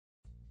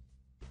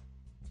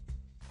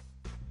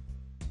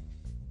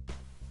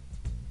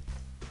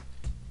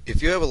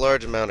If you have a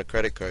large amount of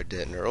credit card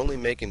debt and are only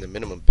making the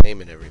minimum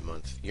payment every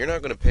month, you're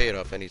not going to pay it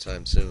off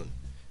anytime soon.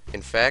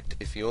 In fact,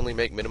 if you only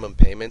make minimum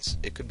payments,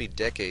 it could be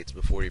decades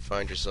before you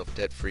find yourself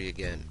debt-free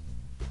again.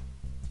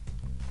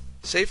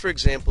 Say for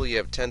example you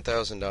have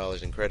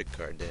 $10,000 in credit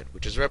card debt,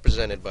 which is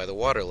represented by the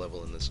water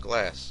level in this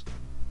glass.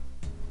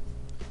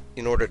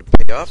 In order to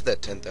pay off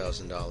that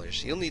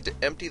 $10,000, you'll need to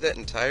empty that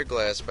entire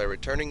glass by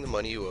returning the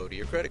money you owe to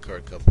your credit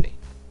card company.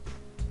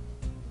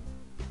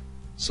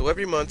 So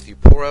every month you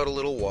pour out a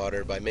little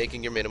water by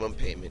making your minimum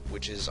payment,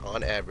 which is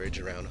on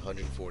average around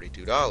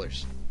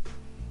 $142.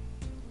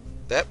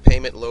 That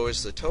payment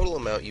lowers the total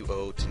amount you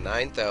owe to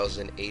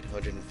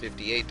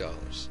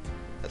 $9,858.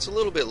 That's a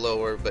little bit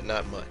lower, but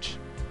not much.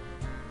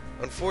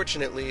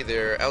 Unfortunately,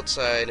 there are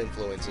outside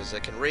influences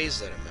that can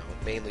raise that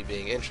amount, mainly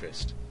being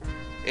interest.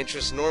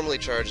 Interest normally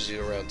charges you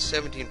around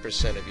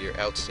 17% of your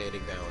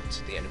outstanding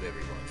balance at the end of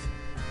every month.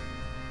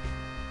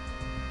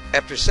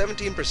 After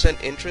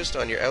 17% interest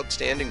on your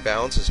outstanding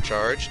balance is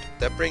charged,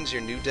 that brings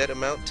your new debt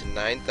amount to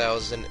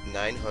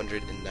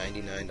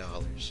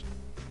 $9,999.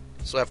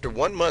 So after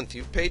 1 month,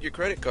 you've paid your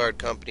credit card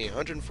company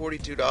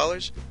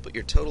 $142, but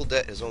your total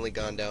debt has only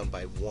gone down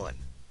by 1.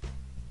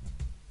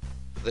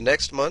 The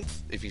next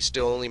month, if you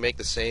still only make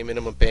the same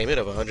minimum payment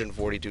of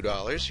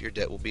 $142, your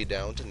debt will be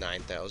down to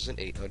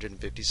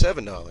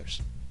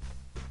 $9,857.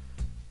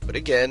 But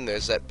again,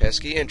 there's that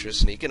pesky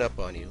interest sneaking up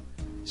on you.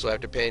 So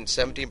after paying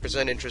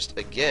 17% interest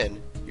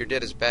again, your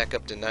debt is back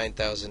up to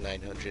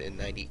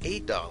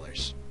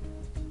 $9,998.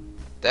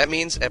 That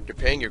means after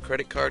paying your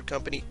credit card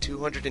company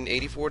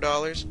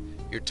 $284,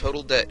 your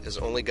total debt has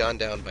only gone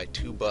down by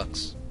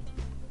 $2.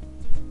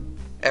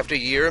 After a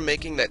year of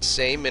making that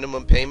same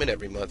minimum payment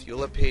every month,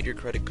 you'll have paid your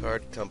credit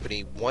card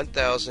company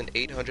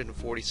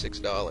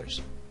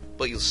 $1,846,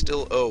 but you'll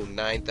still owe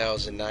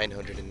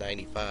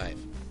 $9,995.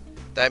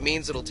 That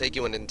means it'll take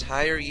you an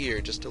entire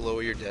year just to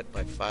lower your debt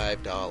by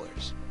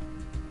 $5.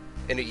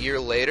 And a year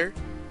later,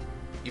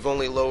 you've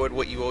only lowered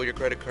what you owe your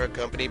credit card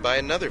company by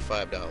another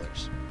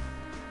 $5.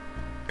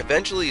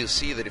 Eventually you'll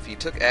see that if you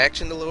took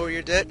action to lower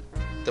your debt,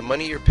 the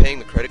money you're paying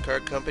the credit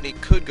card company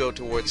could go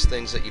towards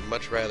things that you'd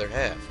much rather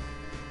have,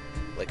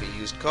 like a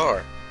used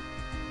car,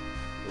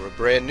 or a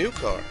brand new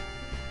car,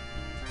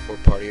 or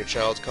part of your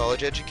child's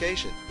college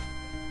education,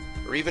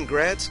 or even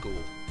grad school.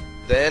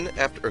 Then,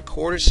 after a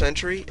quarter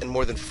century and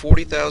more than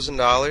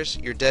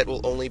 $40,000, your debt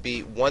will only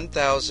be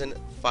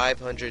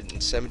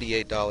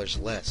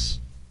 $1,578 less.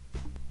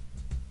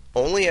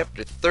 Only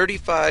after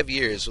 35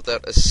 years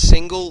without a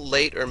single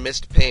late or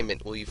missed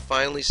payment will you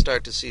finally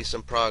start to see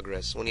some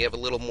progress when you have a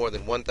little more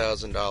than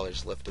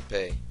 $1,000 left to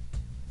pay.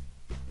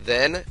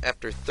 Then,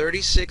 after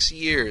 36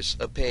 years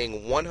of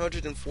paying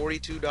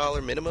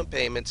 $142 minimum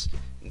payments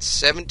and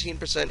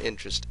 17%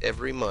 interest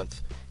every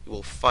month, you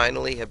will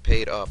finally have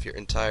paid off your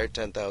entire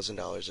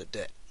 $10,000 of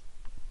debt.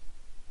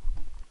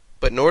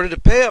 But in order to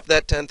pay off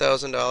that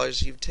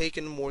 $10,000, you've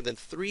taken more than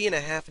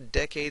 3.5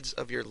 decades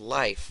of your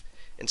life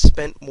and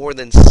spent more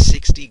than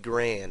 60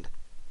 grand.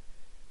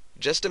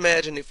 Just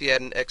imagine if you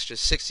had an extra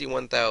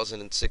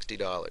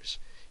 $61,060.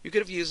 You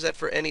could have used that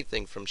for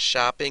anything from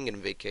shopping and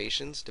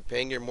vacations to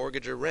paying your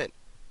mortgage or rent.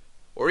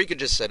 Or you could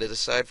just set it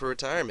aside for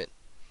retirement.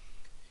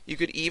 You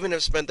could even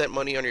have spent that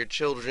money on your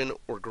children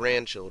or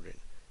grandchildren,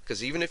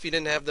 because even if you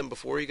didn't have them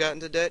before you got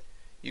into debt,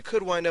 you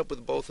could wind up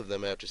with both of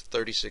them after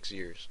 36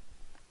 years.